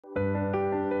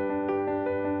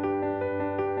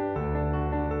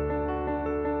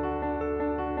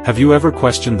Have you ever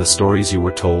questioned the stories you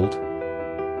were told?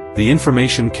 The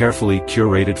information carefully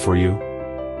curated for you?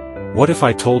 What if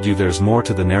I told you there's more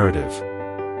to the narrative?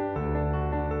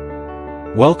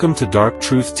 Welcome to Dark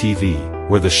Truth TV,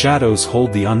 where the shadows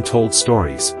hold the untold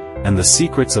stories, and the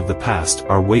secrets of the past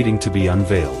are waiting to be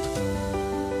unveiled.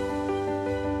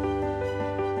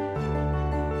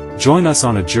 Join us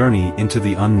on a journey into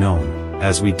the unknown,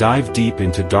 as we dive deep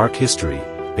into dark history,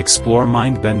 explore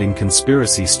mind-bending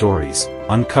conspiracy stories,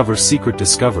 uncover secret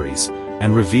discoveries,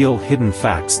 and reveal hidden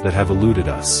facts that have eluded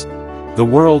us. The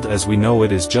world as we know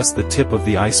it is just the tip of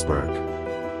the iceberg.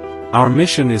 Our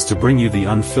mission is to bring you the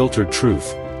unfiltered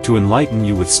truth, to enlighten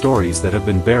you with stories that have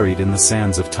been buried in the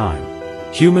sands of time.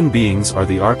 Human beings are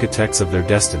the architects of their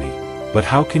destiny, but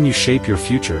how can you shape your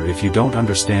future if you don't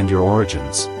understand your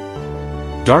origins?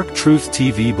 Dark Truth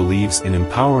TV believes in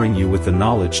empowering you with the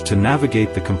knowledge to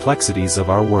navigate the complexities of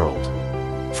our world.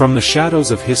 From the shadows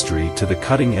of history to the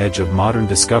cutting edge of modern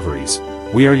discoveries,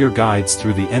 we are your guides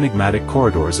through the enigmatic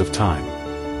corridors of time.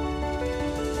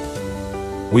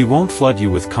 We won't flood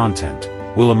you with content,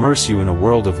 we'll immerse you in a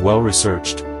world of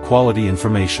well-researched, quality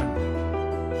information.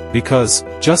 Because,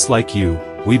 just like you,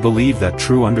 we believe that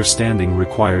true understanding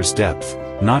requires depth,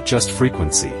 not just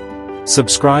frequency.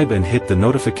 Subscribe and hit the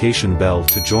notification bell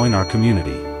to join our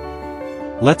community.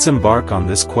 Let's embark on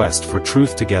this quest for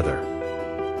truth together.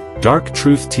 Dark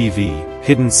Truth TV,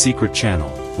 Hidden Secret Channel,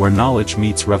 where knowledge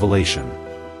meets revelation.